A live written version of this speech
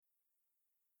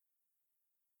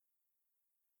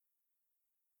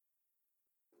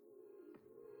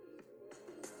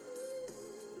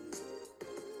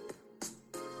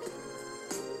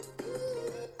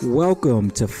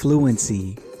Welcome to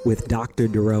Fluency with Dr.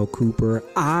 Darrell Cooper.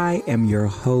 I am your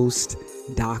host,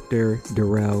 Dr.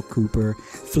 Darrell Cooper.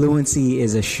 Fluency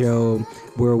is a show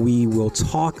where we will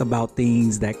talk about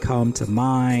things that come to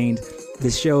mind.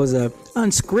 This show is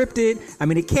unscripted.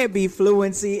 It can't be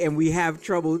fluency, and we have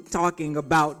trouble talking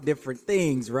about different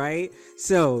things, right?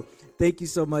 So thank you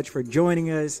so much for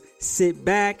joining us. Sit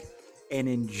back and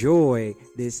enjoy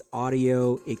this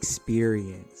audio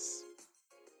experience.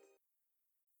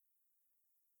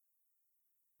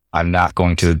 I'm not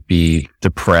going to be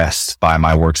depressed by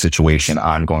my work situation.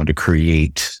 I'm going to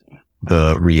create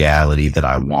the reality that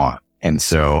I want. And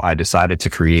so I decided to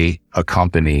create a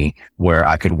company where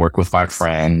I could work with my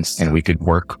friends and we could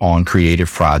work on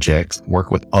creative projects, work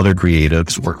with other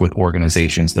creatives, work with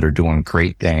organizations that are doing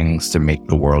great things to make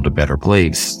the world a better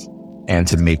place and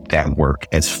to make that work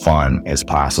as fun as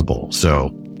possible.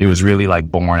 So it was really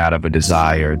born out of a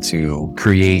desire to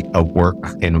create a work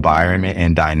environment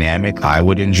and dynamic I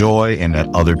would enjoy and that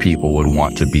other people would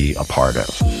want to be a part of.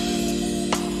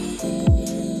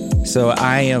 So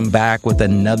I am back with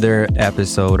another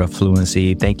episode of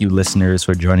Fluency. Thank you, listeners,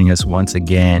 for joining us once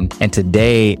again. And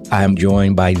today I'm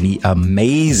joined by the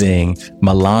amazing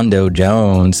Molaundo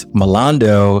Jones.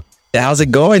 Molaundo, how's it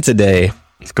going today?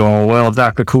 It's going well,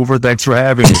 Dr. Cooper. Thanks for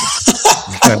having me.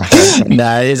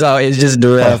 It's just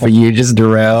Darrell for you, just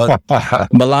Darrell.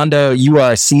 Molaundo, you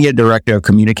are Senior Director of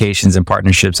Communications and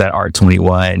Partnerships at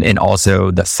Art21 and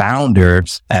also the founder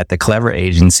at the Clever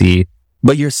Agency.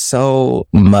 But you're so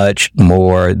much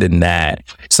more than that.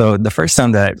 So the first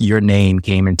time that your name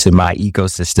came into my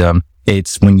ecosystem,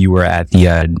 it's when you were at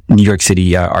the New York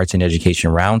City Arts and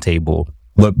Education Roundtable.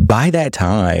 But by that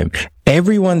time,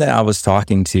 everyone that I was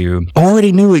talking to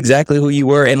already knew exactly who you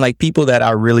were. And people that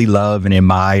I really love and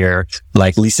admire,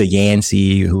 like Lisa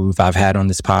Yancey, who I've had on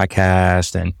this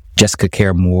podcast, and Jessica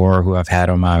Care Moore, who I've had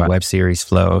on my web series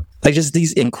Flow. Just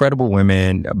these incredible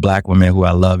women, Black women who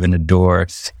I love and adore.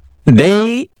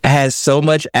 They had so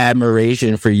much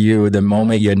admiration for you the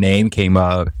moment your name came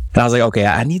up. And I was like, okay,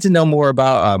 I need to know more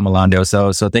about Molaundo.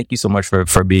 So thank you so much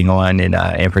for being on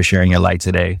and for sharing your light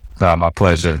today. My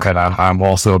pleasure. And I'm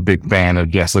also a big fan of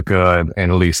Jessica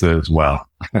and Lisa as well.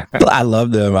 I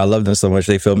love them. I love them so much.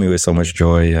 They fill me with so much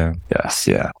joy. Yeah. Yes,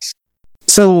 yes.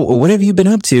 So what have you been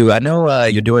up to? I know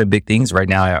you're doing big things right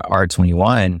now at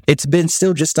Art21. It's been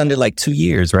still just under 2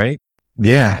 years, right?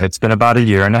 Yeah, it's been about a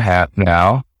year and a half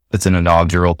now. It's an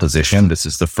inaugural position. This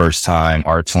is the first time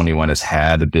Art21 has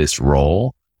had this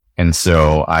role. And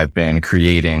so I've been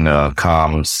creating a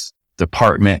comms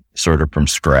department sort of from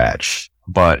scratch.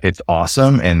 But it's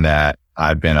awesome in that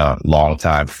I've been a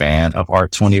longtime fan of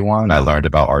Art21. I learned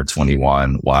about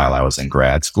Art21 while I was in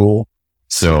grad school.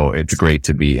 So it's great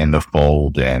to be in the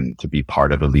fold and to be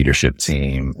part of a leadership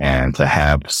team and to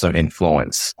have some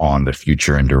influence on the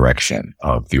future and direction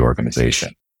of the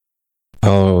organization.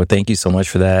 Oh, thank you so much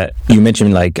for that. You mentioned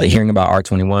hearing about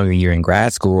Art21 when you're in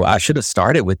grad school. I should have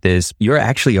started with this. You're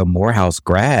actually a Morehouse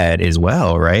grad as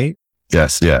well, right?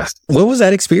 Yes, yes. What was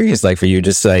that experience like for you?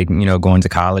 Just going to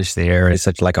college there. It's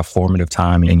such a formative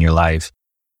time in your life.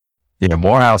 Yeah,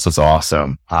 Morehouse was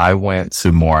awesome. I went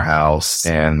to Morehouse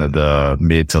in the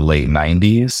mid to late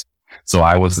 90s. So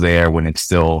I was there when it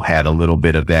still had a little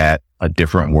bit of that, a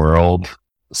different world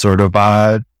sort of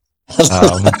vibe.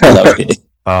 I love it.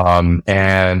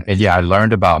 And yeah, I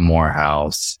learned about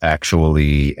Morehouse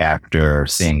actually after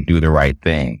seeing Do the Right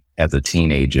Thing as a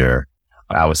teenager.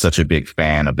 I was such a big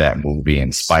fan of that movie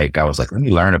and Spike. I was like, let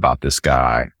me learn about this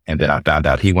guy. And then I found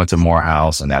out he went to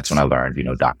Morehouse, and that's when I learned,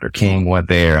 Dr. King went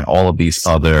there and all of these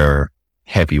other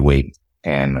heavyweight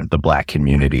and the Black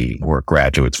community were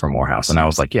graduates from Morehouse. And I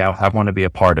was like, yeah, I want to be a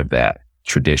part of that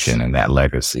tradition and that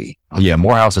legacy. Yeah,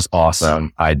 Morehouse is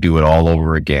awesome. I'd do it all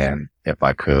over again if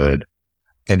I could.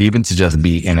 And even to just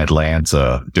be in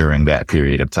Atlanta during that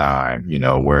period of time,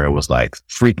 where it was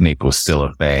Freaknik was still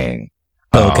a thing.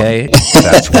 Okay.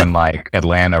 That's when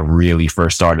Atlanta really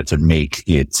first started to make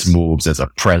its moves as a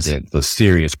presence, a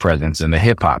serious presence in the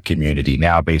hip hop community.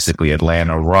 Now basically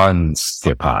Atlanta runs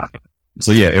hip hop.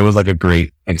 So yeah, it was a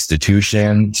great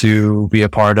institution to be a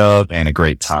part of and a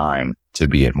great time to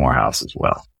be at Morehouse as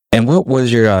well. And what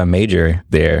was your major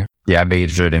there? Yeah, I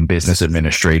majored in business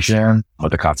administration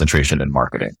with a concentration in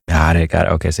marketing. Got it.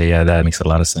 Okay. So yeah, that makes a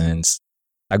lot of sense.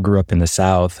 I grew up in the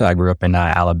South. I grew up in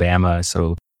Alabama.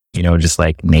 So, just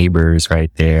neighbors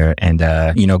right there. And,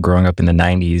 growing up in the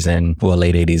 90s and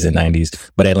late 80s and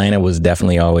 90s. But Atlanta was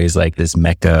definitely always this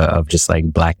mecca of just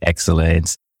Black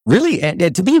excellence. Really,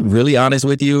 and to be really honest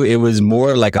with you, it was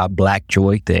more a Black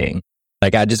joy thing.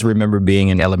 Like, I just remember being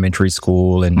in elementary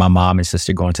school and my mom and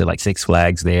sister going to like Six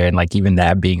Flags there, and like even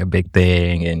that being a big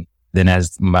thing. And then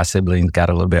as my siblings got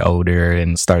a little bit older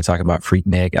and started talking about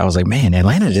Freaknik, I was like, man,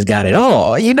 Atlanta just got it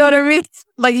all. You know what I mean?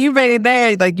 Like, you made it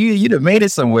there. Like, you'd have made it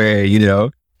somewhere, you know?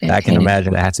 I can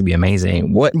imagine that had to be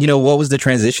amazing. What was the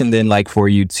transition then like for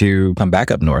you to come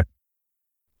back up north?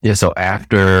 Yeah, so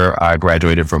after I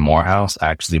graduated from Morehouse, I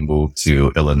actually moved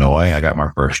to Illinois. I got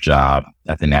my first job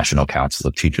at the National Council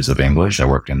of Teachers of English. I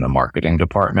worked in the marketing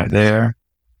department there.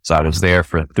 So I was there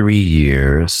for 3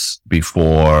 years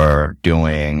before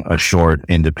doing a short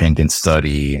independent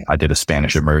study. I did a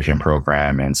Spanish immersion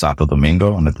program in Santo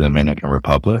Domingo in the Dominican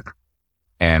Republic.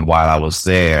 And while I was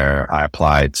there, I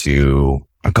applied to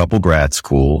a couple grad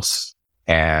schools,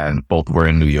 and both were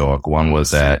in New York. One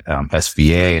was at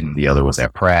SVA and the other was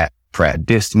at Pratt. Pratt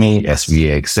dissed me,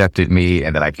 SVA accepted me,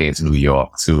 and then I came to New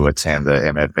York to attend the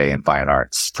MFA in Fine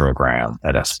Arts program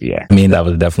at SVA. I mean, that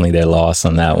was definitely their loss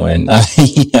on that one.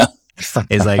 Yeah.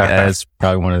 It's like, that's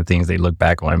probably one of the things they look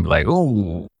back on and be like,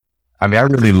 ooh. I mean, I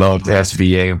really loved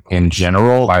SVA in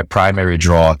general. My primary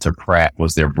draw to Pratt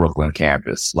was their Brooklyn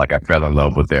campus. Like, I fell in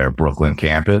love with their Brooklyn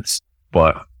campus,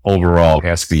 but overall,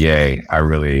 SVA, I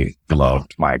really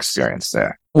loved my experience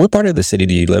there. What part of the city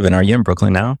do you live in? Are you in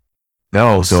Brooklyn now?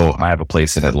 No, so I have a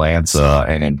place in Atlanta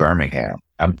and in Birmingham.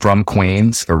 I'm from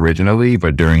Queens originally,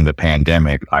 but during the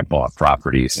pandemic, I bought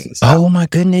properties in the South. Oh my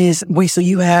goodness. Wait, so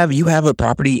you have a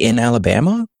property in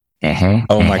Alabama? Mm-hmm.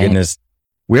 Oh my goodness.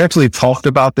 We actually talked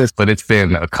about this, but it's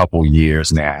been a couple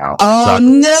years now. Oh,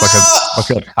 no.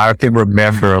 Because I can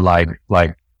remember like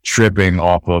tripping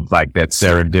off of like that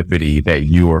serendipity that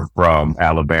you were from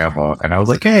Alabama. And I was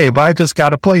like, hey, but I just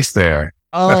got a place there.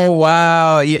 Oh,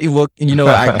 wow. Yeah, well, you know,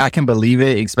 I can believe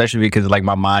it, especially because like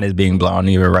my mind is being blown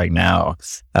even right now.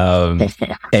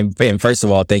 And first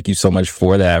of all, thank you so much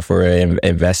for that, for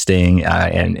investing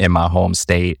in my home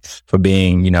state, for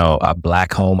being, you know, a Black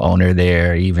homeowner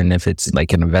there, even if it's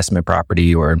like an investment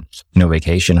property or, you know,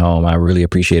 vacation home. I really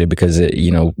appreciate it because,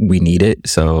 you know, we need it.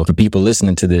 So for people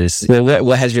listening to this,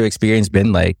 what has your experience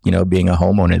been like, you know, being a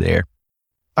homeowner there?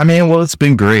 I mean, well, it's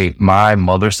been great. My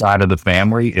mother's side of the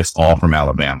family is all from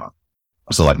Alabama.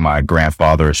 So like my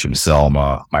grandfather is from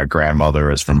Selma. My grandmother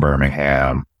is from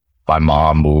Birmingham. My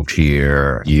mom moved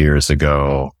here years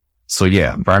ago. So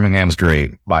yeah, Birmingham's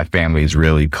great. My family is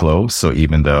really close. So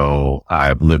even though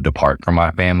I've lived apart from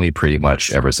my family pretty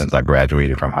much ever since I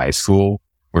graduated from high school,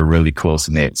 we're really close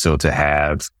knit. So to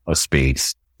have a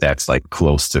space that's like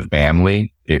close to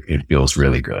family, it feels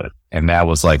really good. And that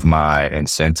was like my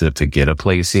incentive to get a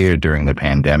place here during the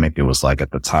pandemic. It was like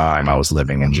at the time I was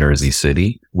living in Jersey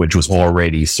City, which was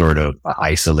already sort of an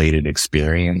isolated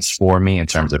experience for me in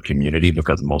terms of community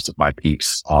because most of my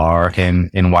peeps are in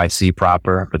NYC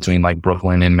proper between like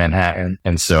Brooklyn and Manhattan.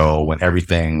 And so when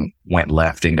everything went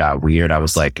left and got weird, I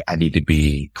was like, I need to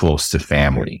be close to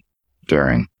family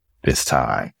during this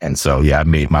time. And so, yeah, I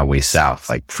made my way south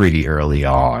like pretty early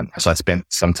on. So I spent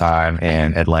some time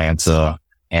in Atlanta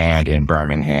and in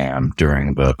Birmingham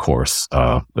during the course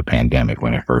of the pandemic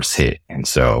when it first hit. And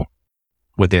so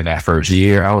within that first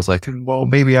year, I was like, well,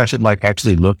 maybe I should like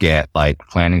actually look at like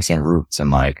planting some roots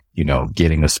and like, you know,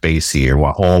 getting a space here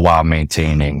while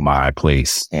maintaining my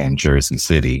place in Jersey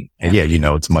City. And yeah, you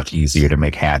know, it's much easier to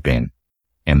make happen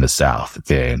in the South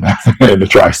than in the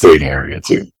tri-state area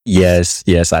too. Yes,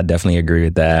 I definitely agree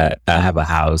with that. I have a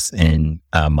house in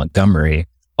Montgomery.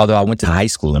 Although I went to high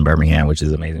school in Birmingham, which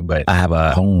is amazing, but I have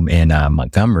a home in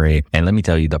Montgomery. And let me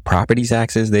tell you, the property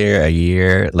taxes there a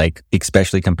year, like,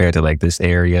 especially compared to like this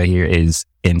area here, is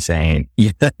insane. You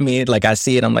know what I mean? Like, I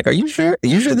see it. I'm like, are you sure? Are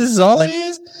you sure this is all it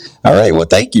is? All right. Well,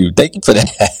 thank you. Thank you for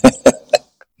that.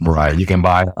 Right. You can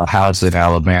buy a house in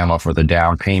Alabama for the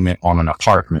down payment on an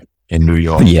apartment in New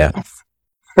York. Yeah.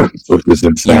 So it's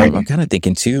insane. Yeah, I'm kind of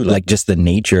thinking too, like just the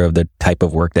nature of the type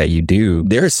of work that you do.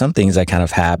 There are some things that kind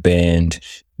of happened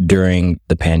during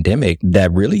the pandemic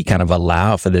that really kind of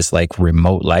allow for this like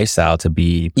remote lifestyle to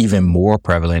be even more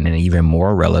prevalent and even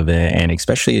more relevant. And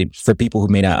especially for people who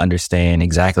may not understand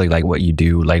exactly like what you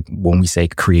do, like when we say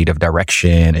creative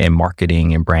direction and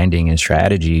marketing and branding and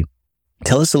strategy,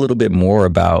 tell us a little bit more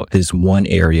about this one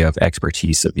area of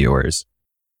expertise of yours.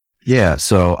 Yeah,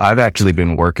 so I've actually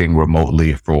been working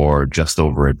remotely for just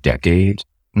over a decade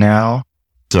now.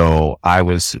 So I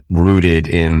was rooted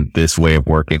in this way of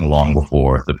working long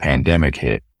before the pandemic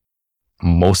hit.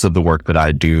 Most of the work that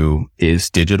I do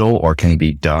is digital or can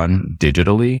be done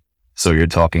digitally. So you're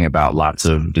talking about lots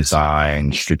of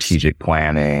design, strategic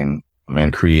planning,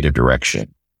 and creative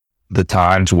direction. The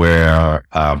times where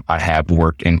I have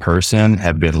worked in person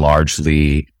have been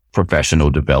largely professional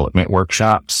development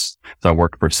workshops. So I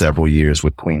worked for several years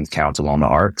with Queens Council on the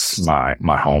Arts,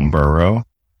 my home borough,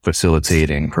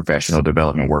 facilitating professional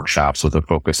development workshops with a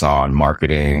focus on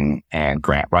marketing and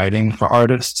grant writing for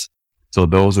artists. So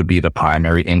those would be the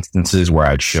primary instances where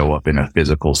I'd show up in a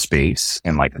physical space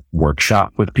and like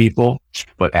workshop with people.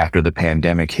 But after the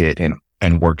pandemic hit and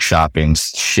workshopping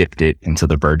shifted into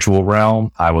the virtual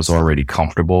realm, I was already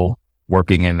comfortable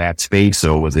working in that space.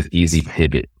 So it was an easy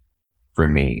pivot for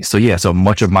me. So yeah, so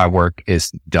much of my work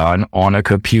is done on a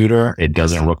computer. It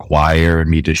doesn't require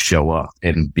me to show up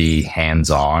and be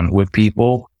hands-on with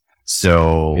people.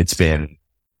 So it's been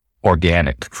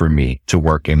organic for me to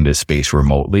work in this space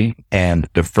remotely. And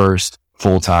the first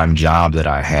full-time job that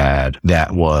I had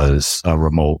that was a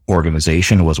remote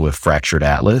organization was with Fractured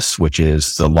Atlas, which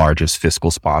is the largest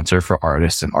fiscal sponsor for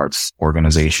artists and arts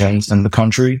organizations in the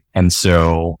country. And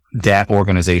so that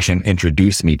organization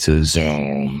introduced me to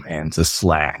Zoom and to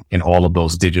Slack and all of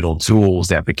those digital tools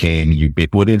that became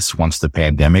ubiquitous once the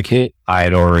pandemic hit. I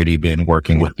had already been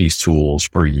working with these tools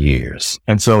for years.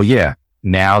 And so, yeah,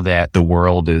 now that the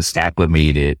world is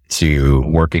acclimated to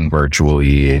working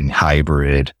virtually and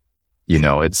hybrid, you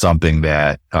know, it's something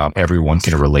that everyone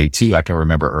can relate to. I can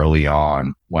remember early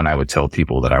on when I would tell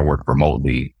people that I work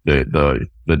remotely, the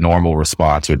normal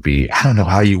response would be, I don't know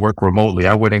how you work remotely.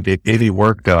 I wouldn't get any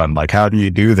work done. Like, how do you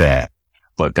do that?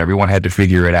 But everyone had to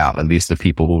figure it out. At least the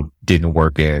people who didn't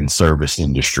work in service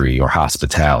industry or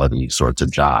hospitality sorts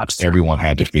of jobs, everyone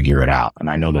had to figure it out. And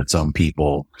I know that some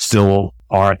people still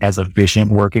aren't as efficient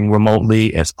working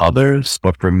remotely as others.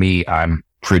 But for me, I'm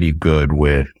pretty good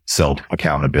with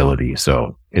self-accountability.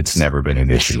 So it's never been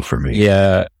an issue for me.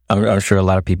 Yeah. I'm sure a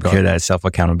lot of people hear that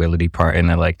self-accountability part and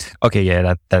they're like, okay,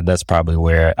 yeah, that's probably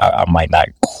where I might not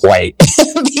quite be.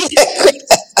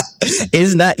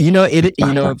 It's not,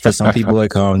 for some people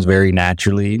it comes very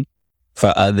naturally.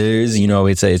 For others,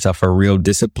 it's a for real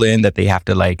discipline that they have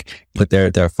to like put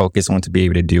their focus on to be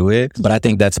able to do it. But I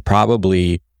think that's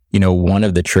probably, one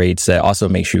of the traits that also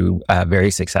makes you very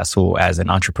successful as an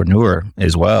entrepreneur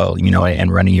as well,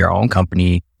 and running your own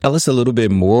company. Tell us a little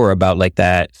bit more about like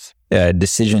that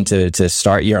decision to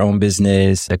start your own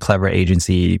business, a Clever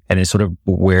agency, and it's sort of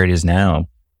where it is now.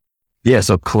 Yeah.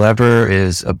 So Clever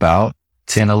is about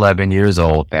 10, 11 years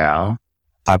old now.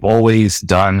 I've always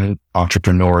done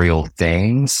entrepreneurial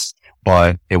things,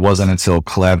 but it wasn't until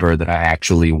Clever that I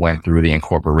actually went through the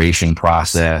incorporation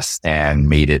process and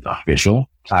made it official.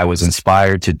 I was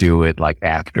inspired to do it like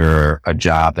after a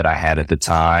job that I had at the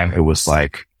time. It was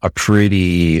like a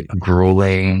pretty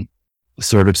grueling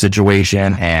sort of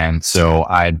situation. And so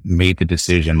I made the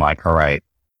decision like, all right,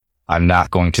 I'm not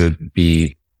going to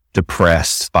be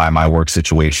depressed by my work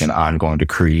situation. I'm going to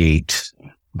create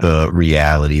the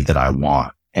reality that I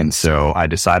want. And so I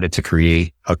decided to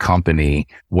create a company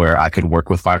where I could work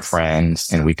with my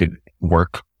friends and we could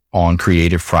work on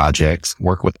creative projects,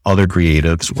 work with other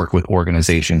creatives, work with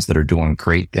organizations that are doing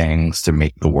great things to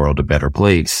make the world a better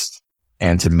place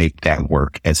and to make that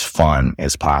work as fun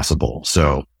as possible.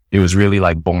 So it was really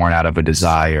like born out of a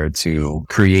desire to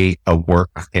create a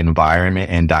work environment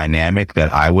and dynamic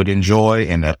that I would enjoy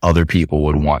and that other people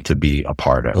would want to be a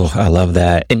part of. Oh, I love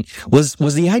that. And was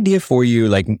the idea for you,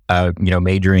 like,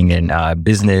 majoring in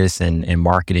business and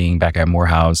marketing back at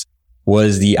Morehouse,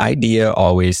 was the idea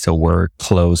always to work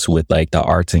close with like the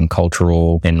arts and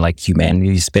cultural and like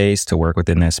humanities space, to work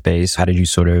within that space? How did you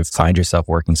sort of find yourself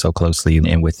working so closely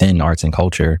and within arts and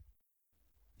culture?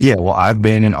 Yeah, well, I've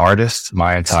been an artist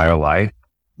my entire life.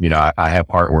 I have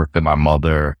artwork that my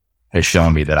mother has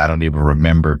shown me that I don't even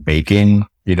remember making,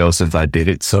 since I did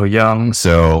it so young.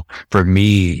 So for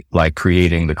me, like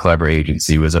creating the Clever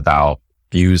agency was about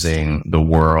fusing the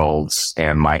worlds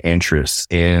and my interests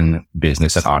in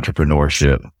business and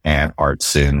entrepreneurship and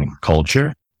arts and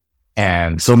culture.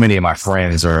 And so many of my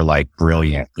friends are like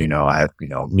brilliant. I have,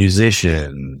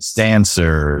 musicians,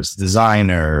 dancers,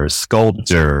 designers,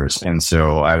 sculptors. And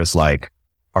so I was like,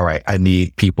 all right, I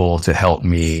need people to help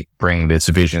me bring this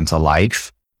vision to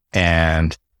life.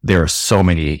 And there are so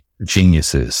many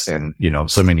geniuses and,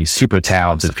 so many super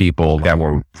talented people that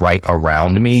were right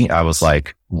around me. I was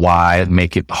like, why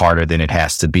make it harder than it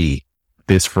has to be?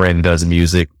 This friend does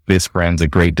music. This friend's a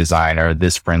great designer.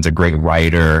 This friend's a great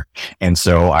writer. And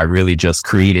so I really just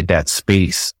created that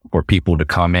space for people to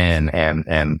come in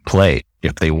and play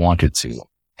if they wanted to,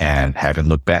 and haven't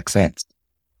looked back since.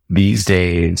 These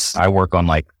days, I work on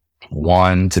like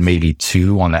 1 to maybe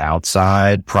 2 on the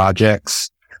outside projects,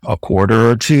 a quarter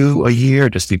or 2 a year,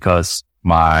 just because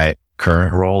my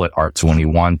current role at Art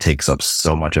 21 takes up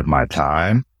so much of my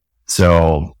time.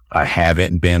 So I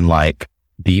haven't been like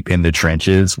deep in the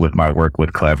trenches with my work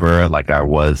with Clever like I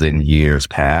was in years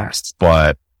past,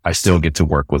 but I still get to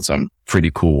work with some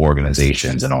pretty cool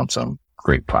organizations and on some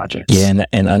great projects. Yeah.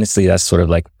 And honestly, that's sort of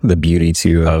like the beauty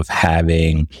too of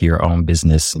having your own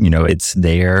business. It's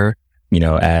there,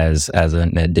 as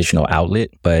an additional outlet,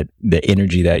 but the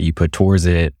energy that you put towards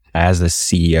it as the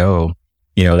CEO,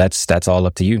 that's all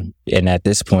up to you. And at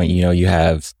this point, you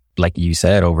have, like you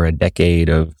said, over a decade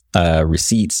of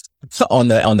receipts on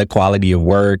the quality of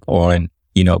work, on,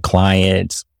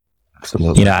 clients.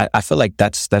 Absolutely. I feel like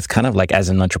that's kind of like, as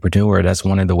an entrepreneur, that's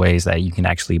one of the ways that you can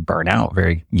actually burn out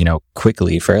very,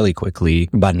 fairly quickly,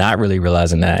 by not really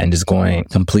realizing that and just going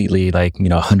completely like,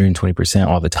 120%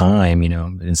 all the time.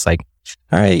 It's like,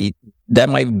 all right, that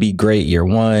might be great year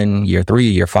 1, year 3,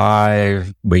 year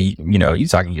 5, but you're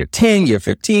talking year 10, year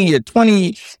 15, year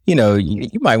 20,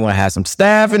 you might want to have some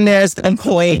staff in there at some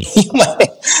point.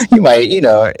 You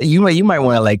might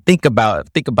want to like think about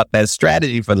that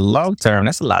strategy for the long term.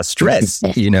 That's a lot of stress,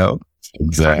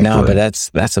 Exactly. No, but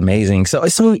that's amazing. So,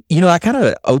 I kind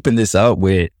of opened this up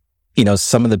with,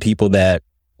 some of the people that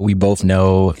we both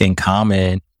know in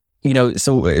common,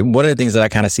 so one of the things that I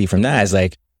kind of see from that is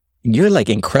like, you're like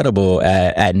incredible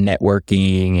at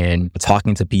networking and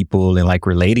talking to people and like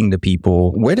relating to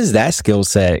people. Where does that skill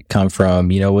set come from?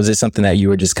 Was it something that you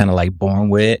were just kind of like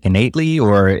born with innately,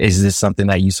 or is this something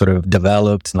that you sort of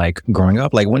developed like growing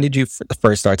up? Like, when did you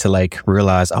first start to like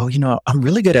realize, oh, I'm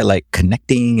really good at like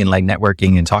connecting and like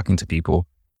networking and talking to people?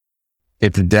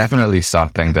 It's definitely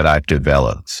something that I've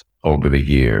developed over the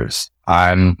years.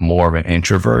 I'm more of an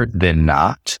introvert than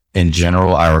not. In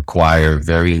general, I require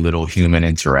very little human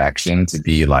interaction to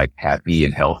be like happy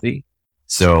and healthy.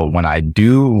 So when I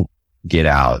do get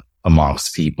out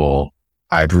amongst people,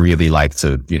 I'd really like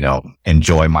to,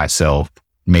 enjoy myself,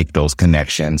 make those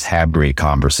connections, have great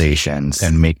conversations,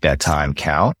 and make that time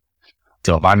count.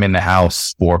 So if I'm in the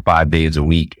house 4 or 5 days a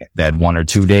week, that 1 or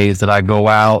 2 days that I go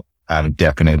out, I'm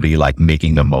definitely like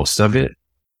making the most of it.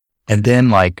 And then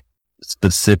like,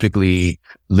 specifically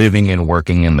living and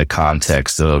working in the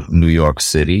context of New York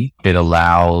City, it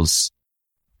allows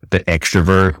the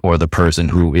extrovert or the person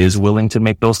who is willing to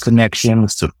make those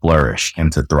connections to flourish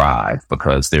and to thrive,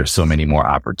 because there's so many more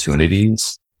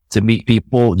opportunities to meet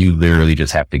people. You literally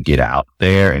just have to get out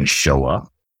there and show up.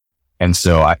 And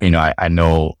so I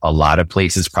know a lot of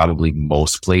places, probably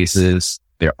most places,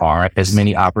 there aren't as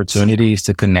many opportunities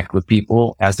to connect with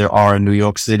people as there are in New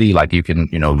York City. Like you can,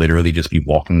 literally just be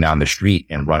walking down the street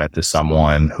and run into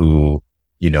someone who,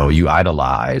 you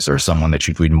idolize, or someone that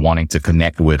you've been wanting to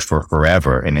connect with for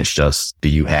forever. And it's just, do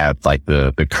you have like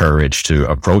the courage to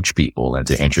approach people and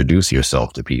to introduce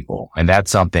yourself to people? And that's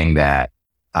something that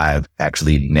I've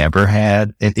actually never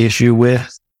had an issue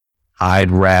with.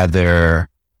 I'd rather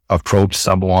approach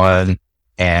someone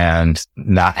and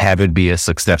not have it be a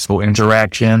successful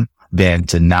interaction than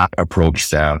to not approach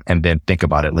them and then think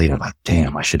about it later, like,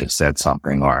 damn, I should have said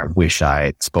something, or I wish I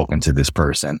had spoken to this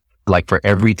person. Like, for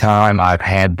every time I've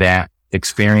had that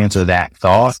experience or that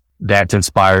thought, that's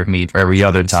inspired me for every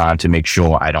other time to make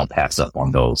sure I don't pass up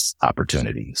on those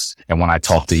opportunities. And when I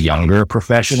talk to younger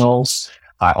professionals,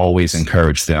 I always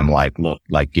encourage them, like, look,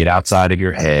 like, get outside of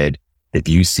your head. If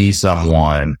you see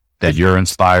someone that you're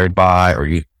inspired by, or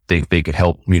you think they could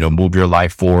help, move your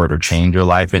life forward or change your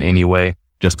life in any way,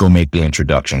 just go make the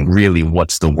introduction. Really,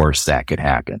 what's the worst that could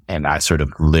happen? And I sort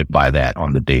of live by that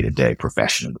on the day-to-day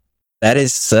professionally. That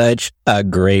is such a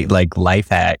great life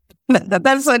hack.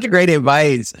 That's such great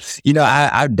advice.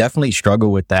 I definitely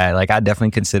struggle with that. Like, I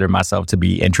definitely consider myself to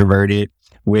be introverted,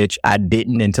 which I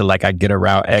didn't until I get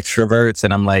around extroverts,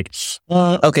 and I'm like,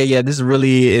 okay, yeah, this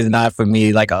really is not for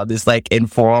me. Like all this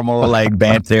informal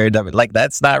banter,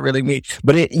 that's not really me.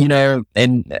 But it,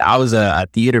 and I was a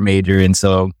theater major, and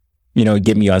so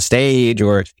get me on stage,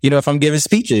 or if I'm giving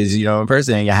speeches, in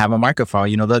person, and you have a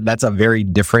microphone, that's a very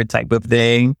different type of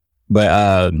thing.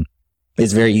 But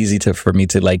it's very easy for me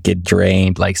to get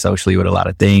drained socially with a lot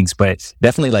of things. But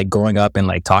definitely growing up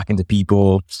and talking to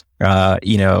people,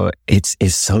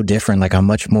 it's so different. I'm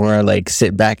much more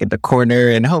sit back at the corner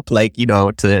and hope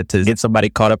to get somebody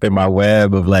caught up in my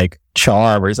web of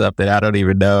charm or something. I don't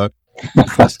even know.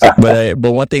 But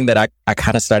one thing that I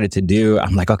kind of started to do,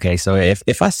 I'm like, okay, so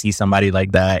if I see somebody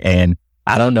like that and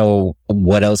I don't know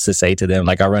what else to say to them,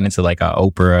 I run into a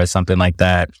Oprah or something like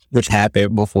that, which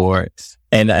happened before.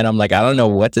 And I'm like, I don't know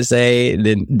what to say.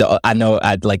 Then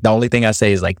the only thing I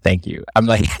say is thank you. I'm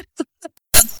like,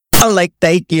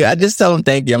 thank you. I just tell them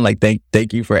thank you. I'm like,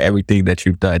 thank you for everything that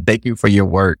you've done. Thank you for your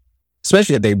work.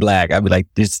 Especially if they Black, I'd be like,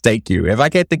 just thank you. If I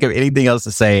can't think of anything else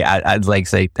to say, I'd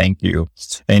say thank you.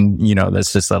 And,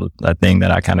 that's just a thing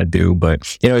that I kind of do.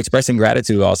 But, expressing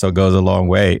gratitude also goes a long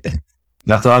way.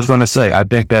 That's what I was going to say. I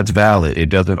think that's valid. It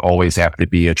doesn't always have to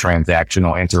be a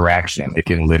transactional interaction. It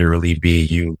can literally be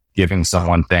you giving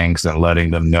someone thanks and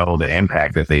letting them know the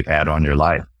impact that they've had on your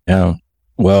life. Yeah.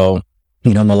 Well,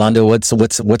 Molaundo,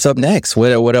 what's up next?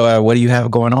 What do you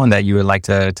have going on that you would like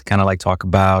to kind of like talk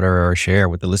about or share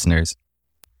with the listeners?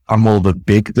 Well, the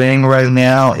big thing right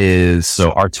now is,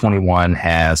 so Art21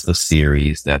 has a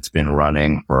series that's been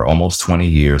running for almost 20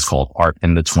 years called Art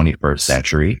in the 21st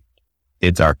Century.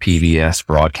 It's our PBS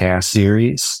broadcast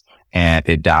series, and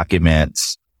it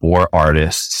documents 4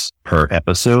 artists per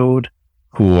episode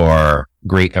who are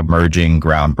great emerging,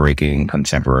 groundbreaking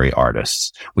contemporary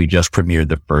artists. We just premiered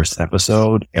the first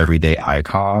episode, Everyday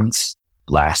Icons,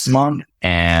 last month.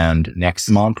 And next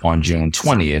month on June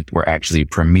 20th, we're actually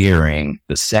premiering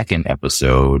the second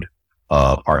episode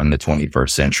of Art in the 21st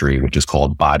Century, which is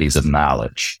called Bodies of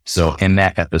Knowledge. So in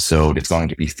that episode, it's going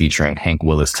to be featuring Hank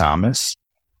Willis Thomas.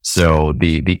 So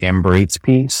the Embrace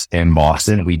piece in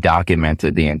Boston, we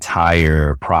documented the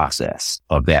entire process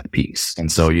of that piece.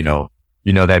 And so,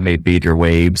 that made major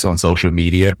waves on social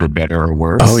media, for better or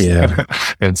worse. Oh, yeah.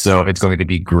 And so it's going to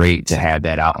be great to have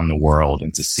that out in the world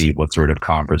and to see what sort of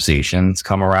conversations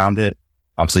come around it.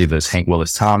 Obviously, there's Hank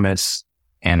Willis Thomas,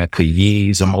 Anna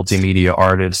Kaye's a multimedia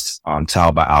artist,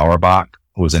 Talba Auerbach,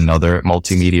 who's another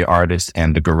multimedia artist,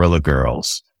 and the Gorilla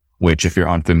Girls, which, if you're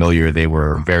unfamiliar, they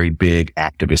were very big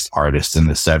activist artists in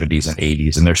the 70s and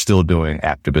 80s, and they're still doing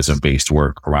activism-based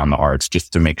work around the arts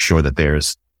just to make sure that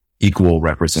there's equal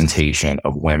representation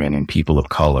of women and people of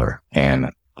color in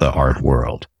the art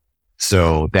world.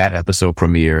 So that episode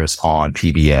premieres on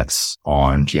PBS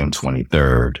on June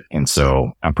 23rd. And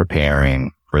so I'm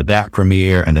preparing for that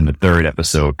premiere. And then the third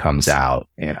episode comes out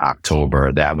in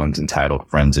October. That one's entitled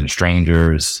Friends and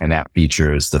Strangers. And that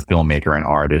features the filmmaker and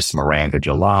artist Miranda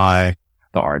July,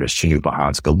 the artist Chinuba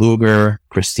Hans-Galuger,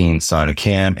 Christine Sun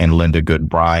Kim, and Linda Good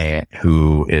Bryant,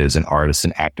 who is an artist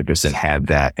and activist and had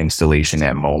that installation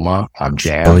at MoMA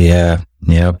Jam. Oh, yeah.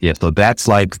 Yep. Yeah. So that's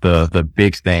like the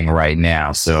big thing right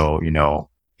now. So,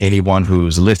 anyone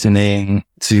who's listening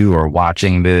to or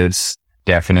watching this,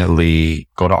 definitely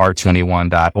go to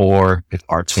art21.org. It's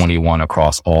Art21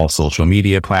 across all social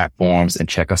media platforms, and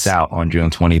check us out on June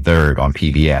 23rd on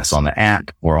PBS, on the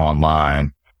app or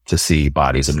online, to see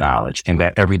Bodies of Knowledge. And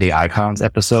that Everyday Icons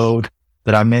episode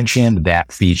that I mentioned,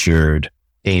 that featured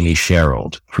Amy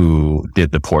Sherald, who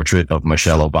did the portrait of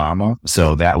Michelle Obama.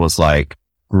 So that was like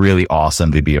really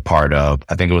awesome to be a part of.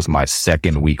 I think it was my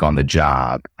second week on the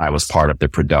job. I was part of the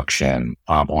production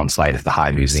on site at the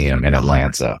High Museum in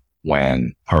Atlanta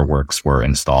when her works were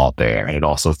installed there. And it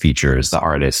also features the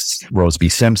artists Rose B.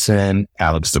 Simpson,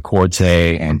 Alex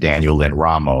DeCorte, and Daniel Lynn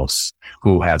Ramos,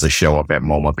 who has a show up at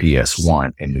MoMA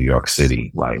PS1 in New York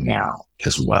City right now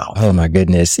as well. Oh my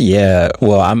goodness. Yeah.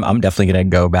 Well, I'm definitely going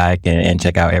to go back and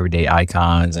check out Everyday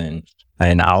Icons, and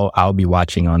I'll be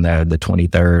watching on the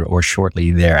 23rd or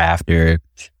shortly thereafter.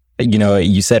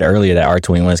 You said earlier that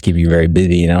Art21 is keeping you very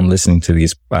busy, and I'm listening to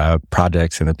these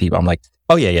projects and the people. I'm like,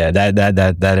 oh yeah,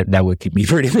 that would keep me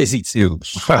pretty busy too.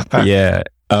 Yeah.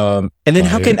 And then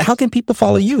how can people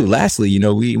follow you? Lastly,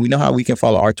 we know how we can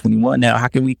follow Art21 now. How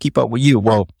can we keep up with you?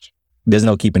 Well, there's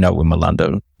no keeping up with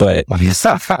Molaundo, but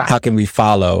how can we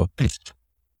follow?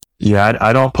 Yeah,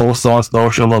 I don't post on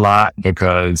social a lot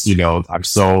because, I'm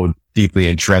so deeply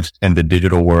entrenched in the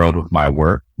digital world with my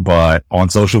work. But on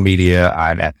social media,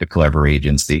 I'm at The Clever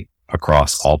Agency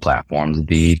across all platforms,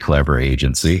 The Clever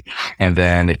Agency. And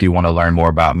then if you want to learn more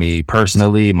about me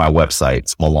personally, my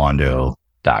website's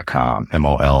molaundo.com,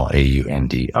 molaundo.com.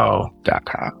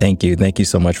 Thank you. Thank you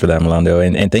so much for that, Molaundo.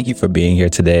 And thank you for being here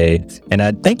today.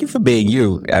 And thank you for being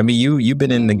you. I mean, you've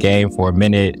been in the game for a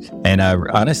minute, and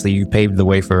honestly, you paved the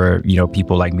way for,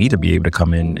 people like me to be able to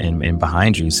come in and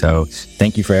behind you. So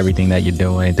thank you for everything that you're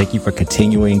doing. Thank you for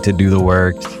continuing to do the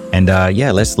work. And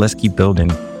let's keep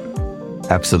building.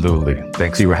 Absolutely.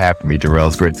 Thanks for having me, Jarrell.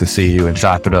 It's great to see you and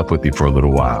chop it up with you for a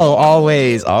little while. Oh,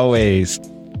 always, always.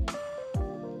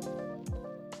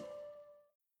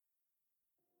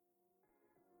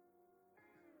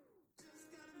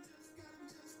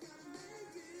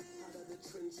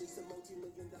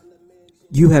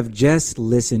 You have just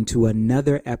listened to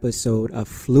another episode of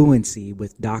Fluency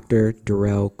with Dr.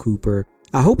 Darrell Cooper.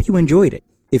 I hope you enjoyed it.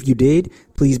 If you did,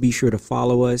 please be sure to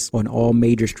follow us on all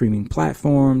major streaming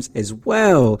platforms, as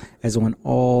well as on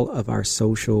all of our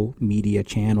social media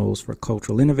channels for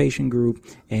Cultural Innovation Group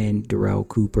and Darrell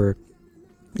Cooper.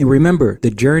 And remember,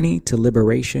 the journey to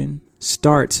liberation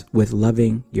starts with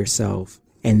loving yourself,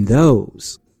 and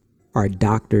those are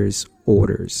doctor's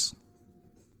orders.